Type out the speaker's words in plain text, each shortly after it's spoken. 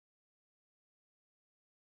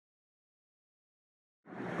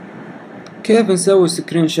كيف نسوي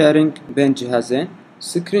سكرين شيرنج بين جهازين؟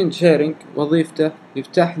 سكرين شيرنج وظيفته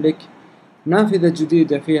يفتح لك نافذة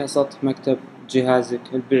جديدة فيها سطح مكتب جهازك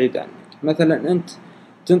البعيد عنك. مثلا أنت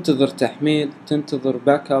تنتظر تحميل، تنتظر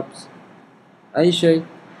باك ابس، أي شيء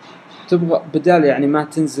تبغى، بدال يعني ما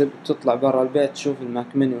تنزل وتطلع برا البيت تشوف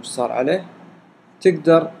الماك مني وش صار عليه،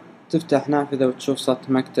 تقدر تفتح نافذة وتشوف سطح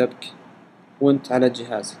مكتبك وانت على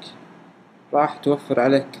جهازك. راح توفر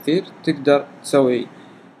عليك كثير. تقدر تسوي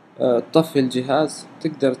تطفي الجهاز،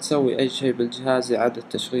 تقدر تسوي أي شيء بالجهاز، إعادة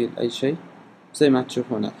تشغيل أي شيء زي ما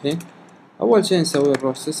تشوفون الحين. أول شيء نسوي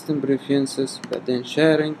نروح سيستم بريفرنسز، بعدين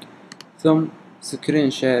شيرنج، ثم سكرين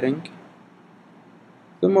شيرنج،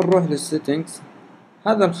 ثم نروح للسيتنجز.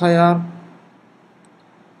 هذا الخيار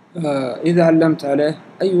إذا علمت عليه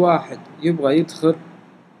أي واحد يبغى يدخل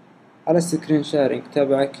على السكرين شيرنج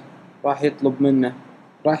تبعك راح يطلب منه،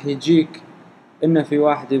 راح يجيك إنه في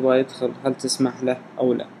واحد يبغى يدخل، هل تسمح له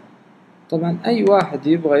أو لا؟ طبعا أي واحد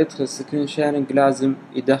يبغى يدخل سكرين شيرنج لازم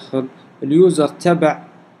يدخل اليوزر تبع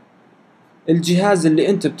الجهاز اللي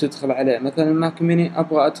أنت بتدخل عليه. مثلا ماك ميني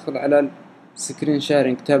أبغى أدخل على السكرين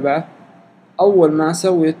شيرنج تبعه، أول ما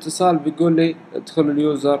أسوي اتصال بيقول لي ادخل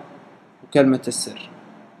اليوزر وكلمة السر،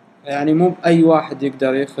 يعني مو بأي واحد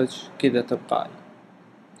يقدر يخش كذا تلقائي.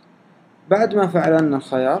 بعد ما فعلنا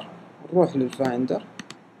الخيار نروح للفايندر،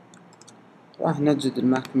 راح نجد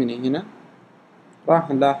الماك ميني هنا،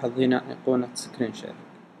 راح نلاحظ هنا أيقونة سكرين شيرنج،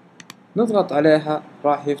 نضغط عليها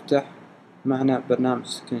راح يفتح معنا برنامج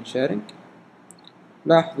سكرين شيرنج.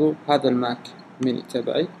 لاحظوا هذا الماك ميني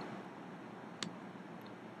تبعي،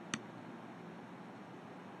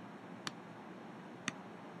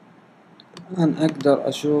 الآن أقدر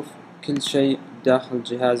أشوف كل شيء داخل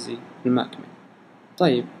جهازي الماك ميني.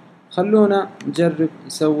 طيب خلونا نجرب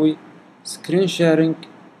نسوي سكرين شيرنج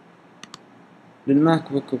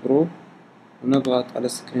للماك بوك برو، ونضغط على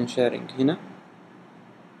سكرين شيرنج هنا،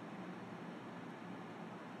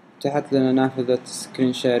 فتحت لنا نافذة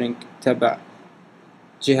سكرين شيرنج تبع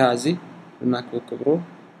جهازي الماك بوك برو.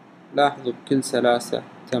 لاحظوا بكل سلاسة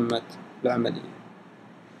تمت العملية.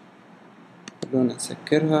 خلونا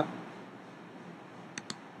نسكرها.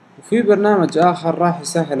 وفي برنامج آخر راح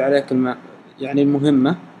يسهل عليك يعني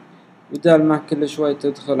المهمة، بدال ما كل شوي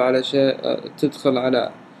تدخل على تدخل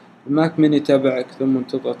على الماك ميني تبعك ثم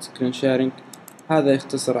تضغط سكرين شيرنج، هذا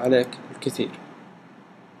يختصر عليك الكثير.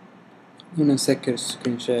 هنا نسكر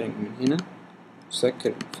السكرين شيرنج من هنا،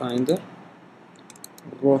 نسكر الفايندر،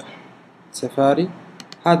 نروح سفاري،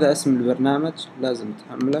 هذا اسم البرنامج لازم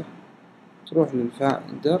تحمله، تروح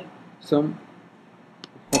للفايندر ثم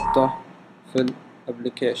نحطه في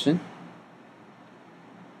الابليكيشن،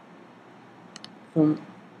 ثم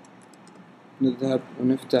نذهب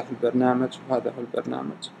ونفتح البرنامج. وهذا هو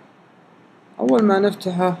البرنامج. أول ما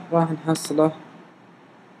نفتحه راح نحصله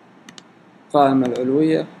القائمة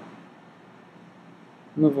العلوية،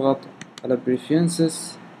 نضغط على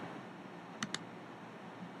بريفرنسز،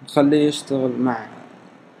 نخليه يشتغل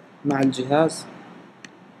مع الجهاز،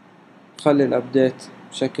 نخلي الأبديت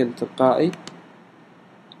بشكل تلقائي.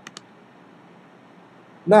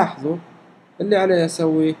 لاحظوا اللي علي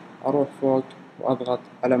أسويه أروح فوق وأضغط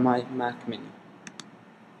على ماي ماك ميني.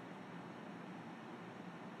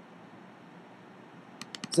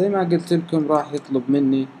 زي ما قلت لكم راح يطلب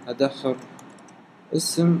مني أدخل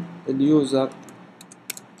اسم اليوزر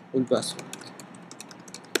والباسورد.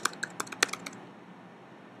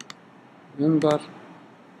 منبر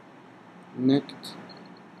نكت،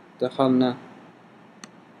 دخلنا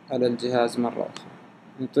على الجهاز مرة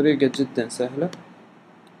أخرى. طريقة جدا سهلة،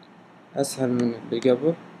 أسهل من اللي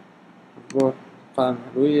قبل. نروح قائمة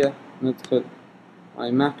علوية، ندخل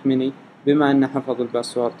ماي ماك ميني، بما أنه حفظ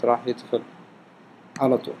الباسورد راح يدخل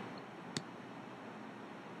على طول.